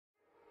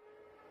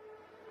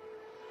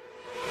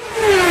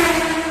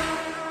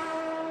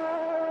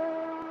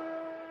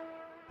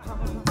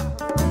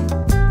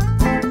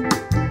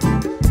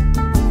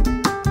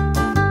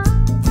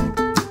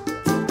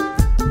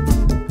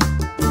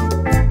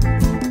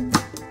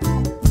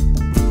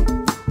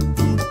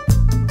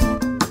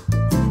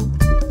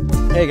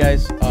Hey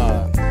guys,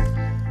 I'm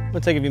going to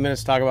take a few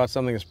minutes to talk about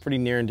something that's pretty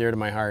near and dear to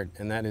my heart,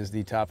 and that is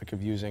the topic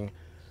of using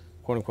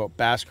quote-unquote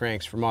bass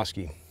cranks for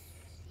muskie.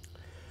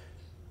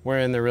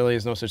 Wherein there really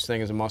is no such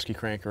thing as a muskie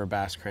crank or a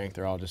bass crank.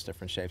 They're all just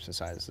different shapes and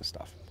sizes of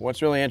stuff. But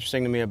what's really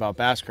interesting to me about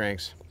bass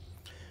cranks,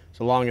 it's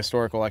a long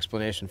historical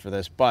explanation for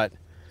this, but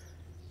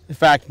the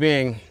fact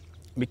being,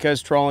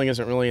 because trolling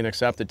isn't really an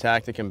accepted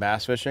tactic in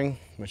bass fishing,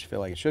 which I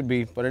feel like it should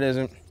be, but it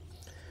isn't,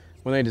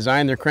 when they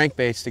design their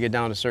crankbaits to get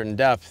down to a certain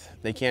depth,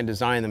 they can't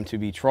design them to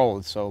be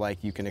trolled. So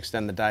like you can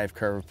extend the dive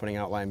curve, putting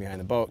out line behind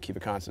the boat, keep a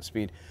constant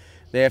speed.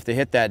 They have to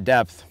hit that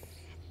depth,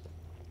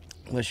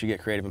 unless you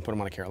get creative and put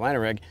them on a Carolina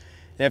rig,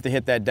 they have to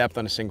hit that depth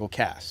on a single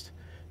cast.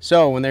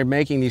 So when they're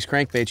making these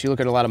crankbaits, you look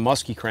at a lot of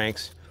musky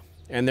cranks,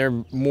 and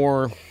they're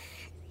more,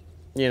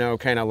 you know,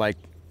 kind of like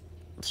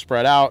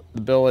spread out. The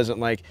bill isn't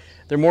like,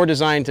 they're more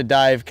designed to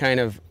dive kind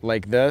of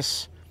like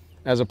this,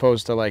 as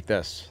opposed to like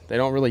this. They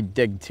don't really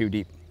dig too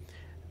deep.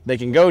 They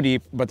can go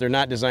deep, but they're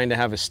not designed to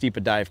have as steep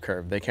a dive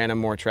curve. They kind of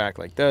more track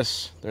like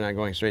this. They're not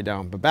going straight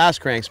down. But bass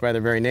cranks, by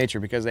their very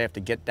nature, because they have to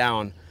get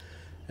down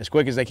as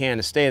quick as they can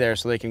to stay there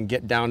so they can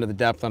get down to the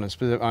depth on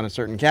a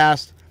certain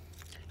cast,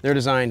 they're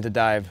designed to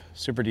dive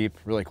super deep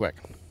really quick.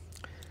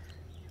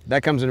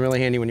 That comes in really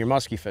handy when you're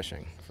musky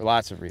fishing for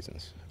lots of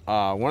reasons.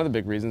 One of the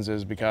big reasons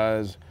is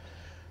because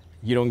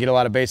you don't get a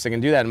lot of baits that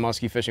can do that in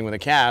musky fishing with a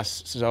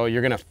cast, so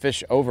you're gonna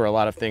fish over a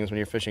lot of things when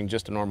you're fishing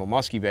just a normal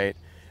musky bait,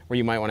 where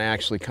you might want to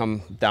actually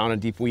come down a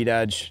deep weed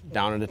edge,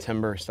 down into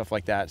timber, stuff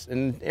like that,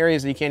 in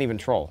areas that you can't even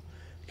troll,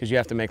 because you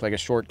have to make like a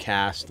short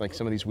cast, like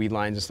some of these weed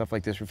lines and stuff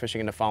like this. You're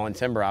fishing into fallen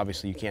timber,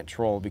 obviously you can't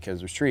troll because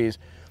there's trees.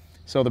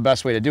 So the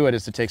best way to do it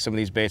is to take some of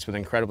these baits with an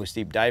incredibly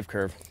steep dive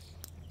curve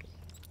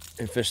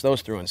and fish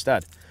those through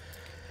instead.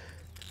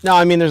 Now,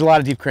 I mean, there's a lot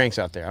of deep cranks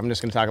out there. I'm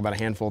just going to talk about a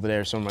handful today,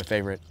 or some of my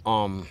favorite.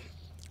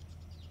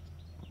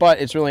 But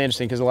it's really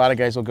interesting because a lot of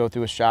guys will go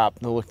through a shop,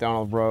 they'll look down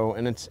a row,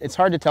 and it's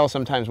hard to tell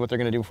sometimes what they're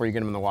going to do before you get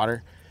them in the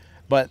water.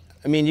 But,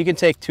 I mean, you can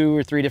take 2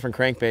 or 3 different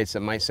crankbaits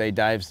that might say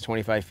dives to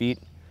 25 feet,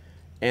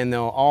 and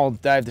they'll all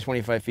dive to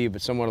 25 feet,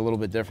 but somewhat a little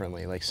bit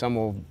differently. Like some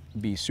will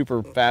be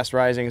super fast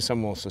rising,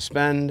 some will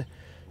suspend,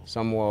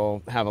 some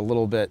will have a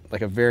little bit,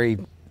 like a very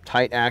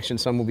tight action,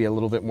 some will be a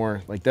little bit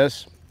more like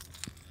this.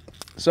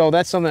 So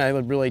that's something I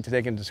would really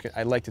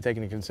I'd like to take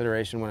into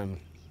consideration when I'm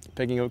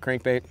picking out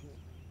crankbait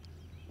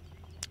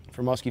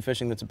for musky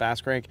fishing that's a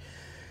bass crank.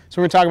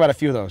 So we're gonna talk about a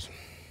few of those.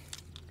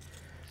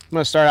 I'm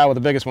gonna start out with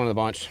the biggest one of the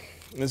bunch.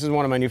 This is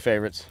one of my new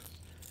favorites.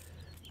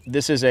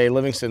 This is a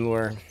Livingston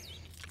lure.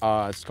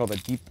 It's called a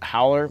deep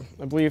howler,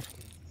 I believe.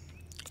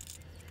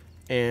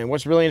 And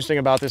what's really interesting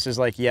about this is,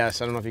 like,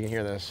 yes, I don't know if you can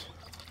hear this.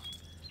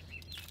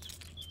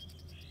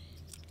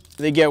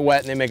 They get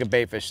wet and they make a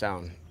bait fish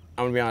sound.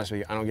 I'm gonna be honest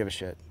with you, I don't give a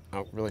shit.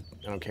 I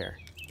don't care.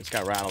 It's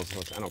got rattles,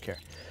 so I don't care.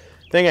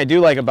 The thing I do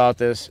like about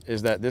this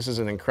is that this is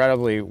an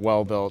incredibly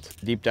well-built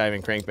deep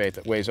diving crankbait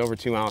that weighs over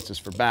 2 ounces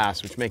for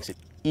bass, which makes it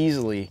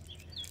easily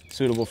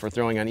suitable for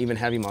throwing on even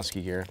heavy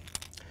musky gear.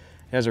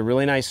 It has a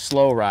really nice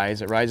slow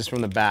rise. It rises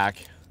from the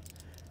back.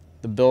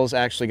 The bill's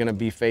actually going to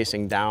be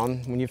facing down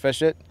when you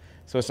fish it,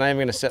 so it's not even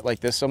going to sit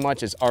like this so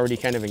much. It's already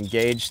kind of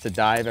engaged to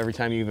dive every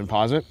time you even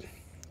pause it,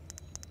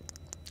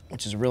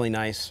 which is really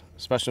nice,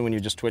 especially when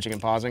you're just twitching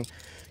and pausing,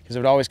 because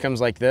if it always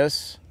comes like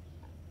this,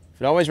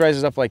 if it always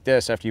rises up like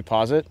this after you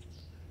pause it,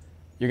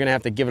 you're gonna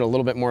have to give it a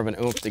little bit more of an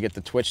oomph to get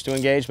the twitch to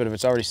engage. But if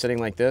it's already sitting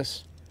like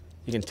this,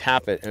 you can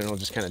tap it and it'll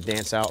just kind of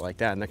dance out like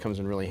that, and that comes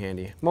in really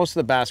handy. Most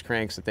of the bass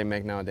cranks that they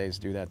make nowadays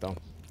do that though.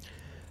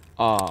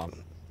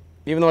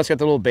 Even though it's got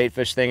the little bait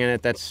fish thing in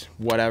it, that's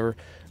whatever.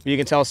 But you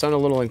can tell some of the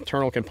little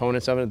internal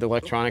components of it, the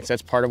electronics,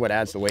 that's part of what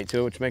adds the weight to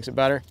it, which makes it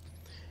better.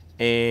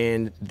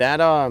 And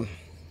that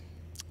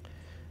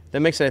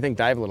makes it, I think,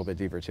 dive a little bit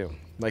deeper too.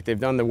 Like, they've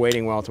done the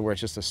weighting well to where it's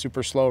just a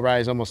super slow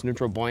rise, almost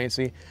neutral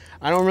buoyancy.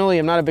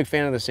 I'm not a big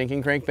fan of the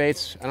sinking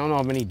crankbaits. I don't know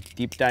of many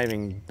deep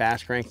diving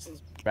bass cranks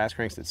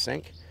that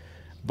sink.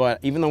 But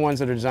even the ones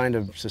that are designed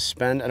to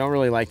suspend, I don't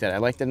really like that. I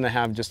like them to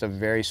have just a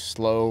very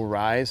slow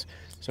rise.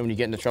 So when you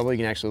get into trouble, you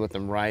can actually let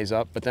them rise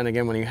up. But then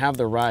again, when you have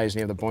the rise and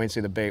you have the buoyancy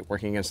of the bait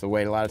working against the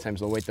weight, a lot of times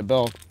they'll weight the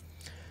bill.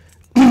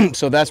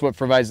 So that's what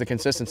provides the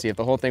consistency. If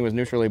the whole thing was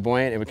neutrally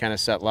buoyant, it would kind of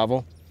set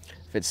level.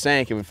 If it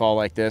sank, it would fall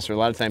like this, or a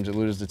lot of times it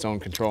loses its own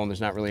control and there's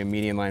not really a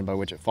median line by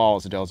which it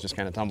falls. It just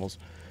kind of tumbles.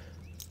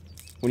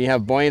 When you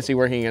have buoyancy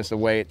working against the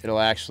weight, it'll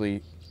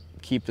actually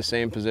keep the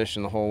same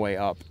position the whole way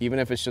up, even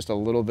if it's just a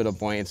little bit of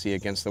buoyancy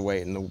against the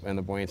weight and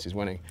the buoyancy's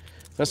winning.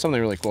 That's something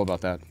really cool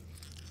about that.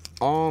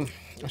 I'll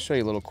show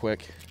you a little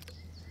quick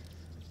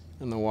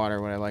in the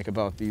water what I like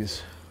about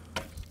these.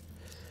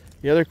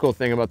 The other cool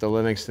thing about the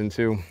Livingston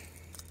too,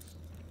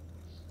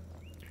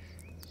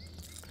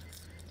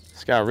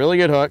 it's got really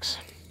good hooks.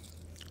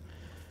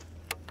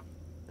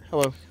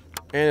 Hello.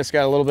 And it's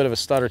got a little bit of a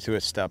stutter to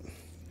its step.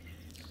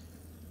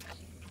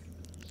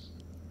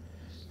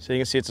 So you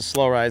can see it's a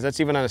slow rise.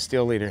 That's even on a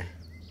steel leader.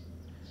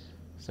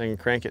 So I can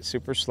crank it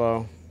super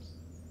slow.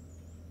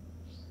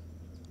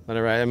 Let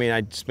it rise. I mean,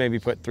 I just maybe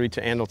put 3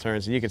 handle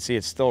turns and you can see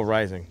it's still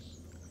rising.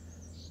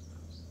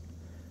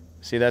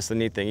 See, that's the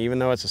neat thing. Even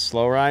though it's a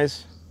slow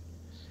rise,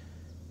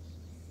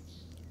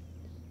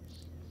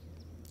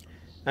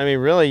 I mean,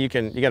 really, you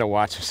got to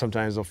watch them.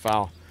 Sometimes they'll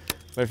foul.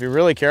 But if you're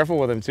really careful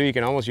with them too, you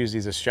can almost use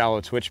these as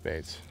shallow twitch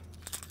baits.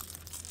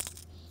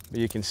 But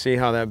you can see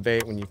how that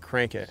bait, when you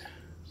crank it,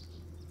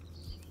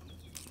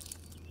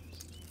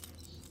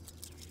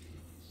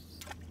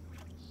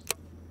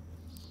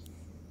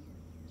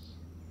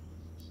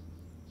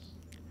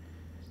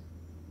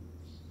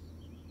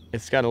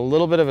 it's got a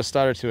little bit of a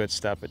stutter to its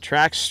step. It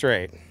tracks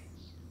straight.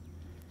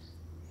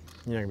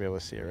 You're not gonna be able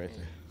to see it right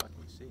there.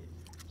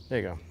 There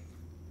you go.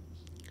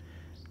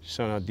 Just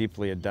showing how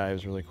deeply it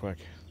dives really quick.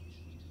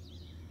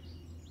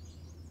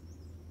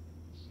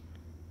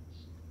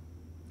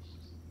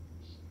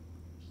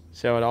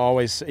 So it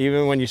always,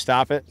 even when you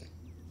stop it,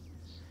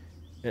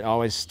 it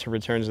always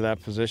returns to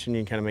that position.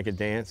 You can kind of make it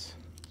dance.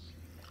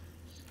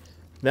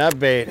 That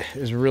bait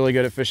is really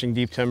good at fishing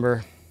deep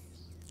timber.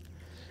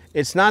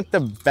 It's not the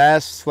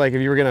best, like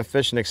if you were gonna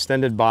fish an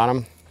extended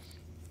bottom.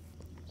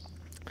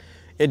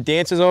 It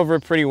dances over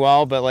it pretty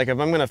well, but like if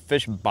I'm gonna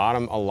fish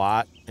bottom a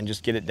lot and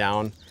just get it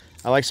down,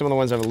 I like some of the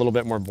ones that have a little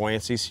bit more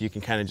buoyancy, so you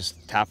can kind of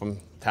just tap them,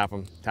 tap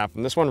them, tap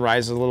them. This one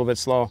rises a little bit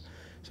slow.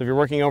 So if you're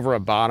working over a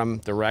bottom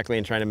directly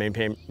and trying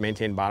to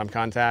maintain bottom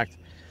contact,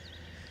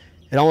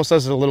 it almost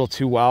does it a little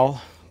too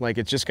well. Like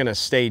it's just gonna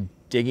stay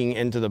digging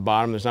into the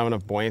bottom. There's not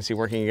enough buoyancy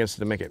working against it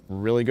to make it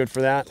really good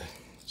for that,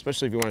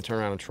 especially if you want to turn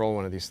around and troll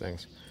one of these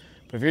things.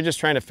 But if you're just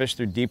trying to fish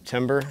through deep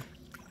timber,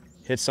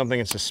 hit something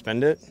and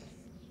suspend it,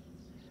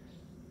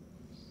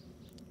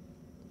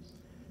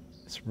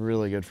 it's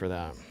really good for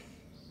that.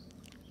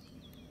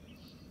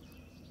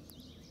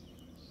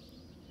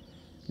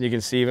 You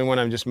can see even when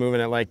I'm just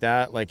moving it like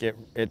that, like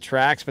it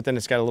tracks, but then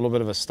it's got a little bit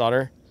of a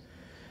stutter.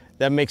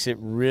 That makes it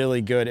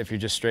really good if you're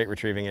just straight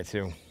retrieving it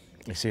too.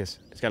 You see it's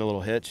got a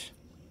little hitch.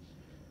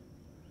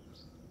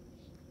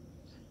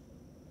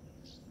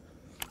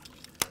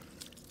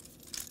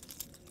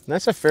 And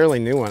that's a fairly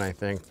new one, I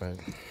think, but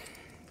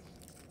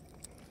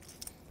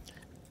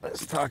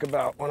let's talk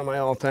about one of my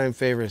all-time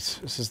favorites.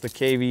 This is the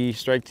KV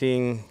Strike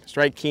King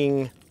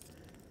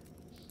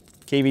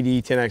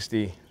KVD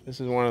 10XD. This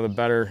is one of the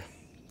better.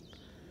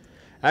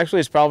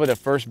 Actually, it's probably the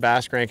first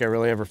bass crank I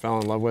really ever fell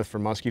in love with for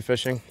musky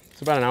fishing.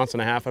 It's about 1.5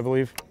 ounces, I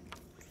believe.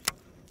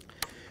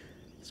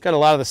 It's got a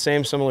lot of the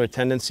same similar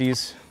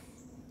tendencies.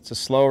 It's a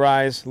slow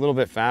rise, a little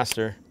bit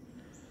faster.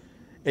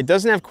 It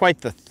doesn't have quite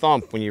the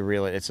thump when you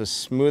reel it. It's a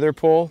smoother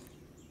pull.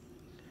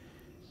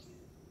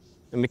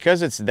 And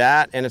because it's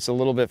that and it's a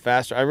little bit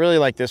faster, I really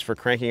like this for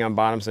cranking on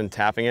bottoms and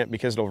tapping it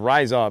because it'll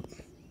rise up. So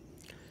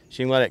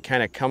you can let it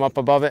kind of come up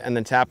above it and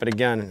then tap it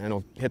again and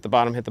it'll hit the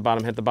bottom, hit the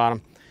bottom, hit the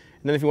bottom.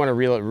 And then if you want to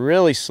reel it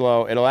really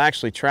slow, it'll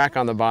actually track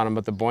on the bottom,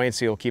 but the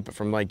buoyancy will keep it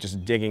from like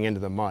just digging into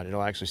the mud.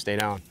 It'll actually stay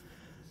down.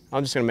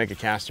 I'm just going to make a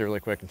cast here really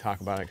quick and talk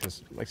about it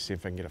because I'd like to see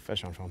if I can get a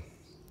fish on film.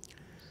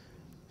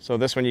 So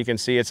this one you can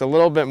see it's a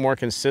little bit more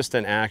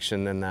consistent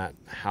action than that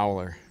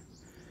howler.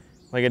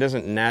 Like it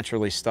doesn't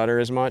naturally stutter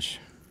as much,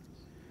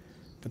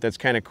 but that's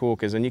kind of cool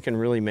because then you can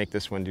really make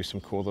this one do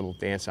some cool little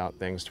dance out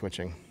things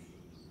twitching.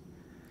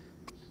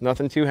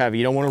 Nothing too heavy.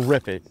 You don't want to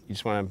rip it. You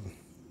just want to.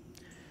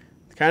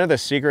 Kind of the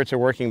secret to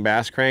working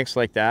bass cranks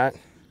like that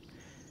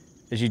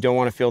is you don't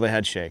want to feel the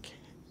head shake.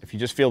 If you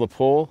just feel the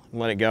pull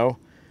and let it go,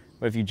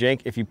 but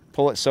if you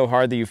pull it so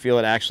hard that you feel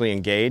it actually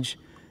engage,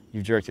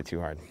 you've jerked it too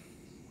hard.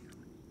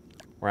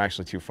 Or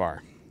actually too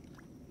far.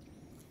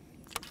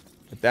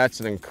 But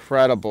that's an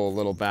incredible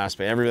little bass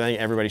bait.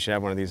 Everybody should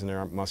have one of these in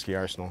their musky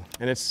arsenal.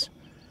 And it's,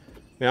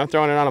 I'm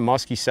throwing it on a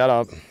musky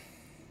setup,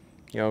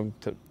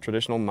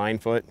 traditional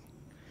 9-foot,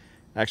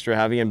 extra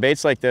heavy. And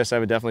baits like this, I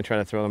would definitely try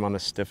to throw them on the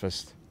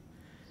stiffest,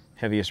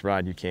 heaviest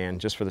rod you can,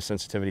 just for the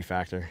sensitivity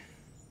factor.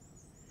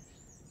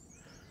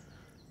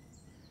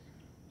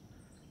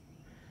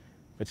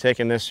 But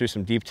taking this through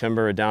some deep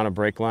timber or down a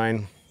break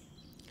line,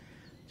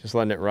 just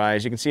letting it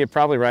rise. You can see it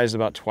probably rises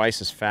about twice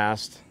as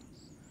fast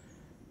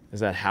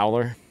as that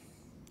howler.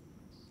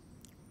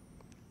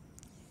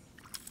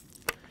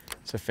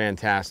 It's a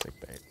fantastic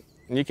bait.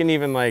 And you can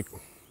even I've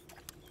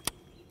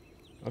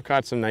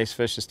caught some nice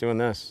fish just doing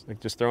this,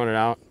 like just throwing it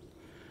out.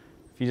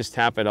 If you just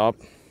tap it up,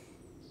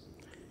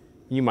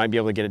 you might be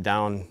able to get it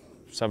down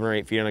 7 or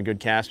 8 feet on a good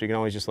cast, but you can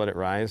always just let it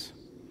rise.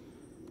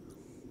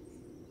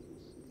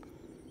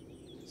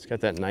 It's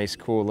got that nice,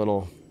 cool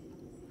little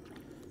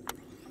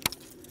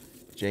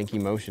janky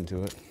motion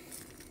to it.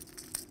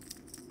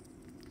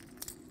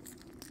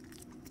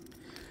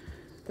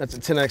 That's a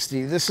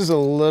 10XD. This is a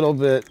little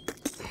bit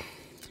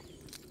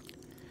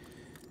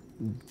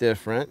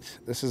different.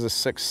 This is a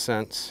 6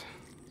 Sense.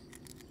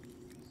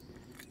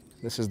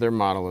 This is their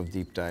model of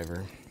deep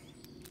diver.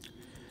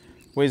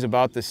 Weighs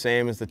about the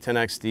same as the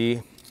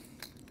 10XD.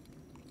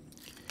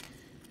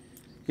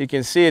 You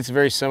can see it's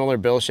very similar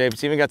bill shape.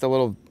 It's even got the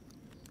little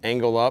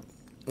angle up.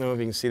 I don't know if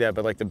you can see that,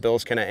 but like the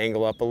bills kind of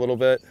angle up a little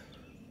bit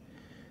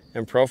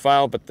in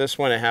profile, but this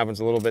one, it happens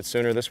a little bit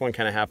sooner. This one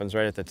kind of happens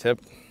right at the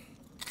tip.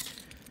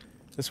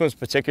 This one's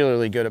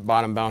particularly good at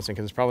bottom bouncing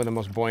because it's probably the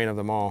most buoyant of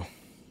them all.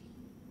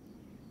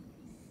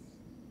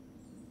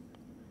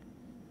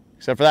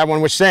 Except for that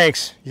one which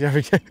sinks.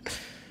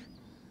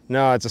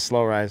 No, it's a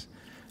slow rise.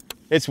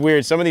 It's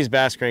weird. Some of these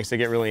bass cranks, they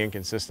get really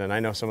inconsistent. I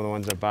know some of the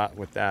ones I bought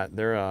with that,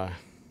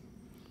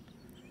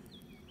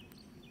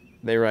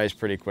 they rise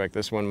pretty quick.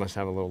 This one must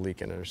have a little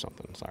leak in it or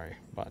something, sorry.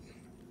 But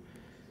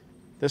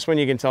this one,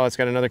 you can tell it's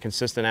got another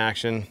consistent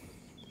action.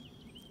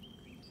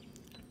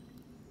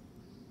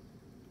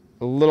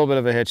 A little bit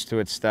of a hitch to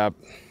its step.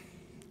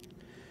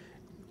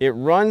 It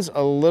runs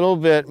a little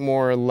bit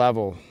more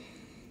level.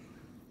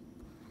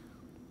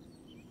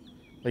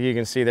 Like you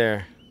can see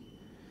there.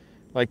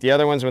 Like the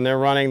other ones, when they're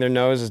running, their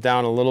nose is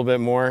down a little bit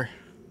more.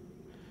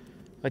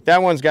 Like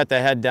that one's got the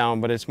head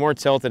down, but it's more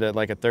tilted at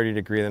like a 30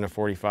 degree than a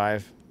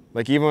 45.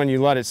 Like even when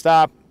you let it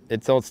stop,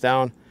 it tilts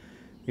down.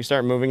 You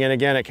start moving it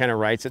again, it kind of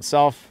rights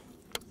itself.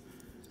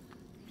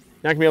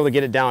 You're not gonna be able to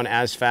get it down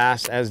as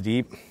fast, as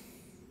deep.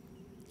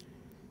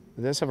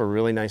 It does have a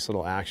really nice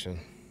little action.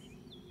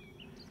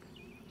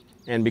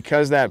 And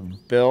because that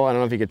bill, I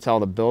don't know if you could tell,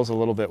 the bill's a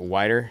little bit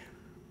wider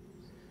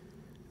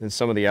than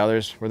some of the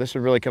others, where this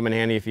would really come in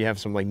handy if you have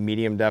some like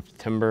medium depth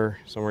timber,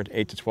 somewhere to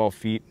 8 to 12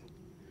 feet.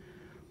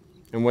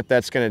 And what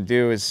that's gonna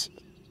do is,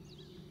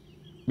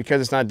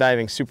 because it's not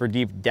diving super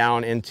deep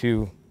down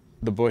into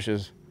the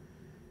bushes,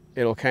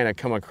 it'll kind of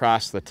come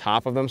across the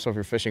top of them. So if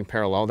you're fishing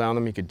parallel down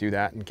them, you could do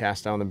that and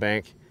cast down the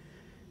bank.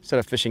 Instead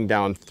of fishing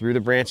down through the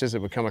branches,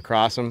 it would come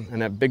across them.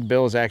 And that big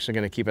bill is actually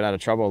gonna keep it out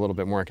of trouble a little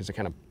bit more because it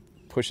kind of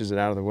pushes it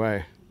out of the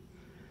way.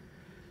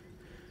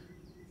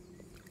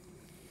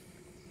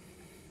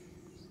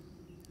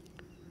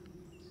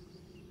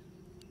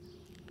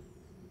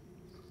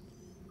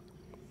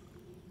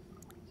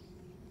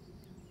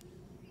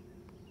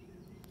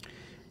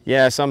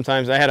 Yeah,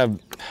 sometimes I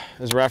had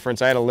as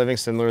reference, I had a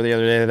Livingston lure the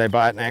other day that I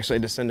bought and I actually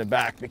had to send it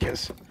back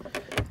because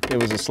it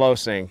was a slow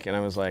sink. And I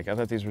was like, I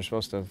thought these were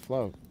supposed to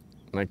float.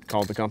 And I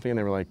called the company and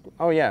they were like,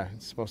 oh yeah,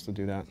 it's supposed to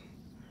do that.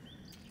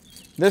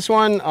 This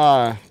one,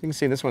 you can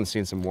see this one's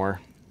seen some more.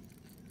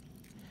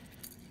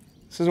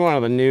 This is one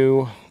of the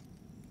new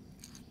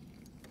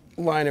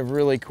line of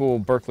really cool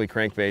Berkeley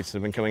crankbaits that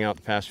have been coming out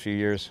the past few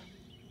years.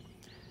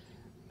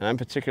 And I'm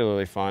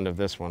particularly fond of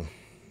this one.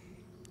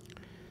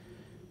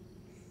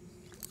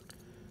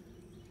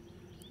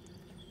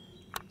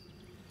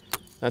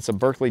 That's a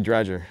Berkeley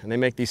dredger, and they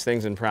make these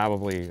things in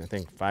probably, I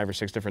think, 5 or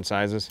 6 different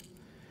sizes.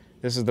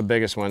 This is the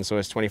biggest one, so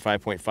it's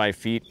 25.5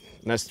 feet,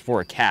 and that's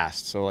for a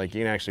cast. So like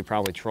you can actually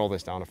probably troll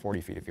this down to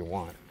 40 feet if you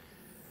want.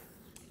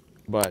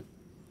 But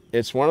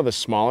it's one of the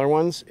smaller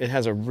ones. It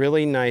has a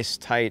really nice,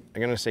 tight,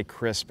 I'm gonna say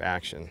crisp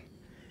action.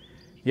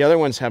 The other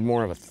ones have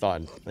more of a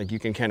thud. Like you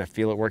can kind of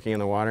feel it working in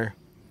the water.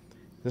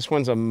 This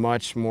one's a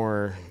much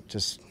more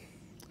just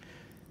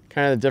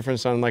kind of the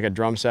difference on like a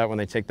drum set when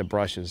they take the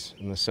brushes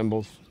and the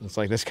cymbals. It's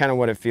like that's kind of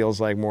what it feels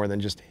like more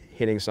than just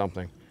hitting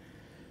something.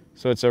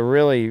 So it's a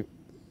really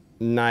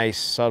nice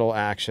subtle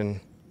action.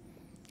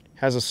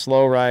 Has a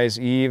slow rise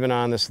even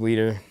on this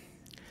leader,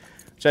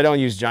 which I don't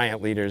use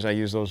giant leaders. I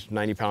use those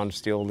 90-pound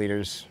steel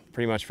leaders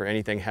pretty much for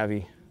anything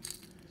heavy.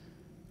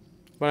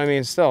 But I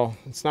mean, still,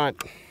 it's heavier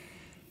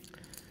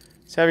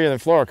than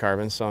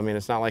fluorocarbon, so I mean,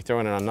 it's not like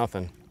throwing it on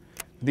nothing.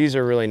 These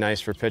are really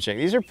nice for pitching.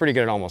 These are pretty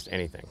good at almost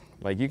anything.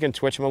 Like you can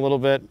twitch them a little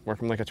bit, work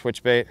them like a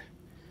twitch bait.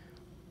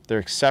 They're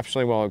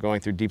exceptionally well at going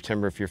through deep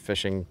timber if you're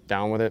fishing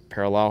down with it,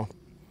 parallel.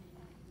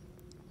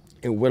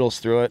 It whittles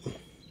through it.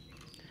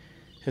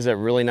 Has that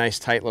really nice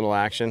tight little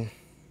action.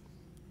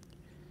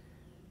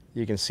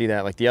 You can see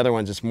that. Like the other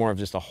one's just more of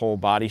just a whole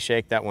body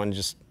shake. That one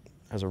just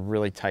has a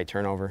really tight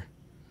turnover.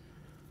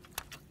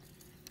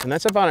 And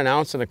that's about 1.25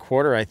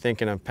 ounces, I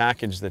think, in a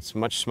package that's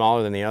much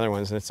smaller than the other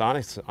ones. And it's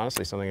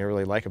honestly something I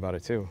really like about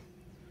it too.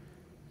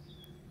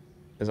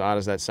 As odd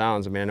as that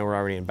sounds, I mean, I know we're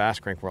already in bass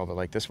crank world, but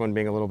like this one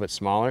being a little bit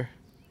smaller,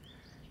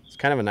 it's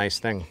kind of a nice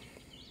thing.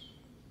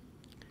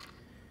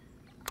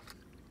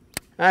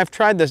 I've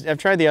tried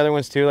the other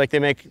ones too. Like they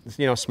make,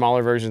 you know,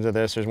 smaller versions of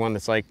this. There's one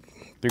that's like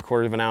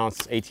 3/4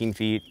 ounce, 18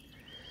 feet.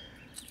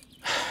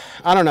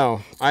 I don't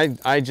know.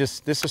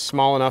 This is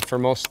small enough for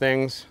most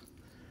things,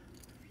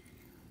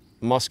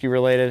 musky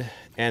related,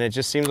 and it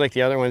just seems like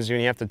the other ones,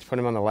 when you have to put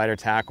them on the lighter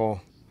tackle,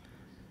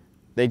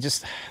 they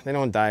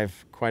don't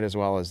dive quite as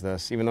well as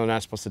this. Even though they're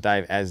not supposed to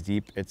dive as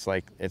deep,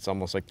 it's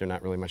almost like they're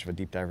not really much of a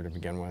deep diver to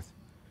begin with.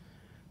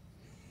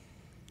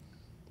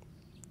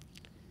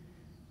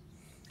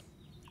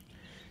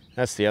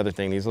 That's the other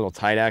thing. These little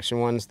tight action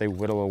ones, they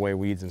whittle away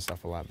weeds and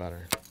stuff a lot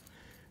better.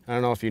 I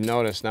don't know if you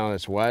notice now that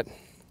it's wet,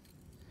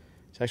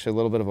 it's actually a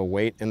little bit of a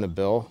weight in the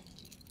bill.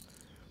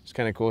 It's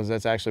kind of cool because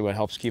that's actually what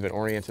helps keep it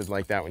oriented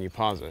like that when you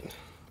pause it.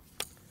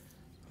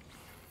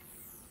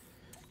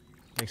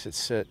 Makes it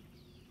sit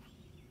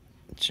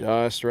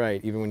just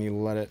right, even when you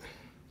let it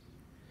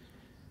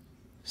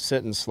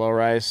sit and slow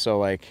rise. So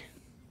like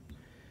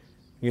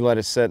you let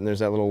it sit and there's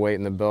that little weight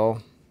in the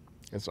bill,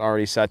 it's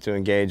already set to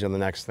engage on the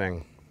next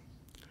thing.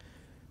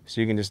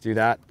 So you can just do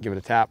that, give it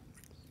a tap,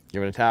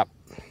 give it a tap.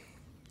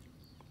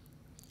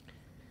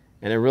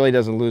 And it really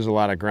doesn't lose a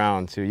lot of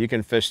ground too. You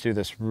can fish through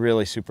this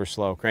really super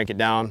slow. Crank it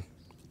down,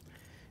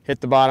 hit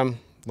the bottom,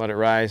 let it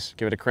rise,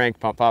 give it a crank,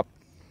 pop, pop,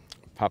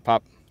 pop,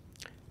 pop,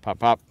 pop,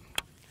 pop.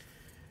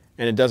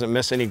 and it doesn't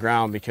miss any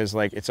ground because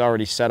like it's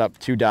already set up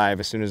to dive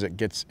as soon as it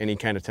gets any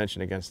kind of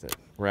tension against it.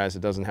 Whereas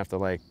it doesn't have to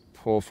like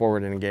pull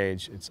forward and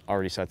engage. It's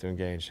already set to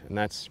engage. And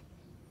that's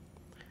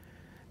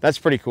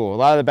pretty cool. A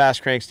lot of the bass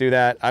cranks do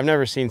that. I've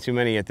never seen too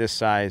many at this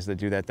size that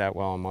do that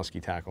well on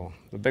musky tackle.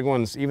 The big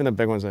ones, even the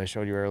big ones that I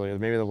showed you earlier,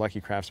 maybe the Lucky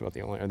Craft's about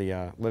the only, or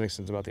the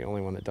Livingston's about the only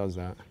one that does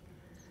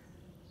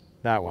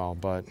that well.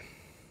 But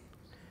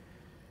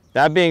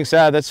that being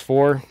said, that's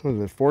four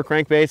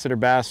crankbaits that are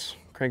bass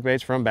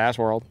crankbaits from Bass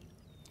World.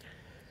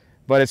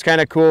 But it's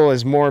kind of cool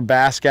as more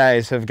bass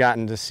guys have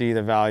gotten to see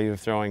the value of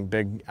throwing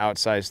big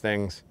outsized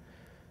things.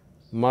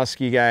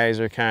 Musky guys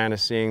are kind of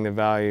seeing the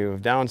value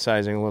of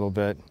downsizing a little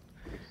bit.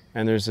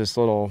 And there's this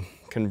little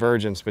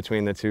convergence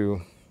between the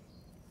two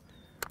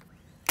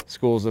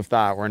schools of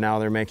thought where now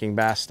they're making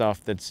bass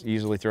stuff that's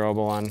easily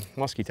throwable on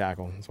musky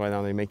tackle. That's why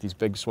now they make these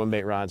big swim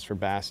bait rods for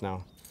bass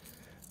now.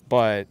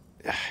 But,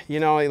 you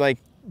know, like,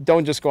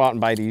 don't just go out and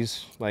buy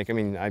these. Like, I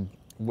mean, I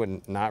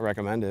wouldn't not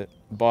recommend it,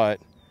 but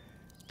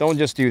don't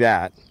just do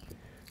that.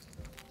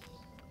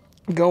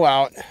 Go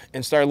out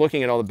and start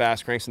looking at all the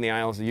bass cranks in the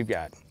aisles that you've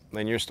got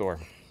in your store.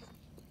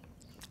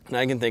 And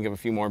I can think of a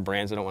few more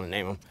brands. I don't want to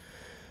name them.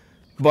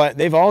 But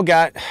they've all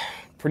got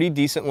pretty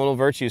decent little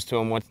virtues to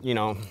them. What, you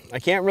know, I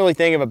can't really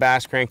think of a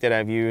bass crank that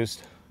I've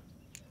used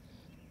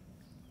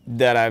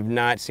that I've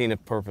not seen a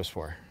purpose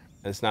for.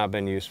 It's not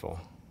been useful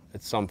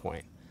at some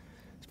point,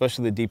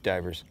 especially the deep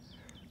divers.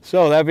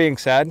 So that being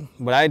said,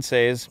 what I'd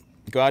say is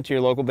go out to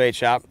your local bait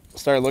shop,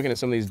 start looking at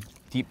some of these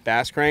deep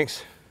bass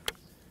cranks,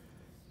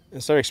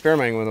 and start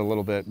experimenting with it a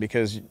little bit,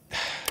 because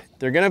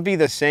they're going to be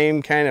the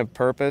same kind of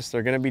purpose.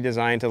 They're going to be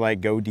designed to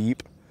like go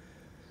deep.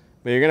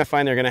 But you're going to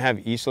find they're going to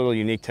have each little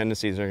unique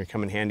tendencies that are going to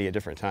come in handy at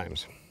different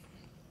times.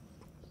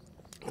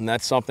 And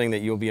that's something that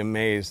you'll be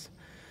amazed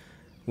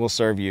will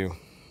serve you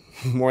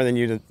more than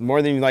you'd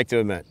like to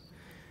admit.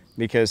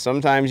 Because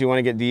sometimes you want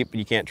to get deep, but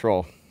you can't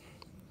troll.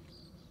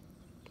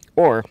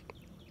 Or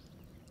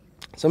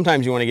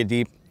sometimes you want to get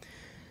deep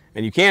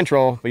and you can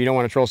troll, but you don't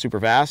want to troll super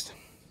fast.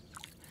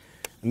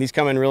 And these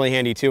come in really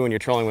handy too when you're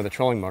trolling with a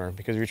trolling motor.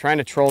 Because if you're trying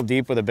to troll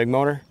deep with a big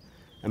motor,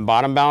 and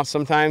bottom bounce,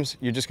 sometimes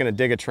you're just going to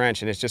dig a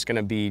trench and it's just going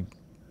to be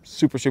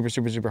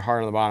super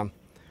hard on the bottom.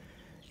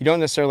 You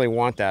don't necessarily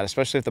want that,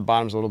 especially if the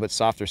bottom's a little bit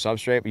softer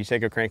substrate. But you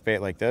take a crankbait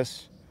like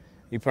this,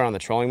 you put it on the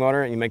trolling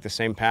motor, and you make the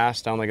same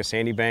pass down like a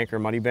sandy bank or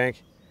muddy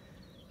bank.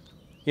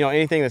 You know,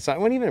 anything that's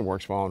not, well, even it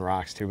works well on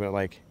rocks too, but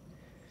like,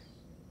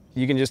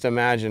 you can just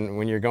imagine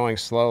when you're going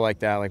slow like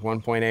that, like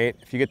 1.8,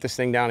 if you get this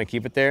thing down and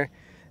keep it there,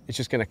 it's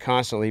just going to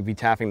constantly be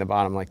tapping the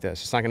bottom like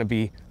this. It's not going to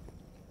be,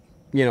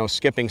 you know,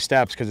 skipping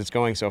steps because it's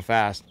going so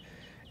fast.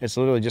 It's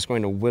literally just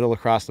going to whittle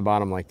across the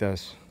bottom like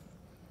this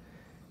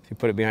if you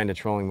put it behind a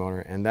trolling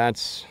motor. And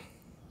that's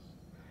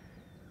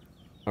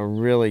a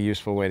really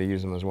useful way to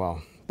use them as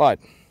well. But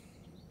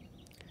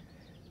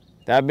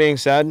that being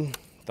said,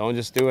 don't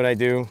just do what I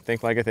do.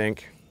 Think like I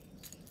think.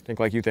 Think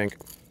like you think.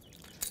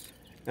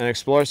 And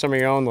explore some of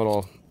your own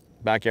little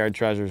backyard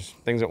treasures,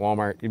 things at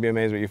Walmart. You'd be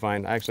amazed what you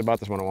find. I actually bought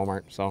this one at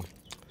Walmart, so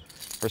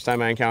first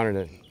time I encountered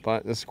it.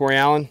 But this is Cory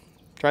Allen.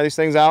 Try these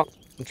things out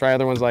and try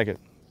other ones like it.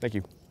 Thank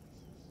you.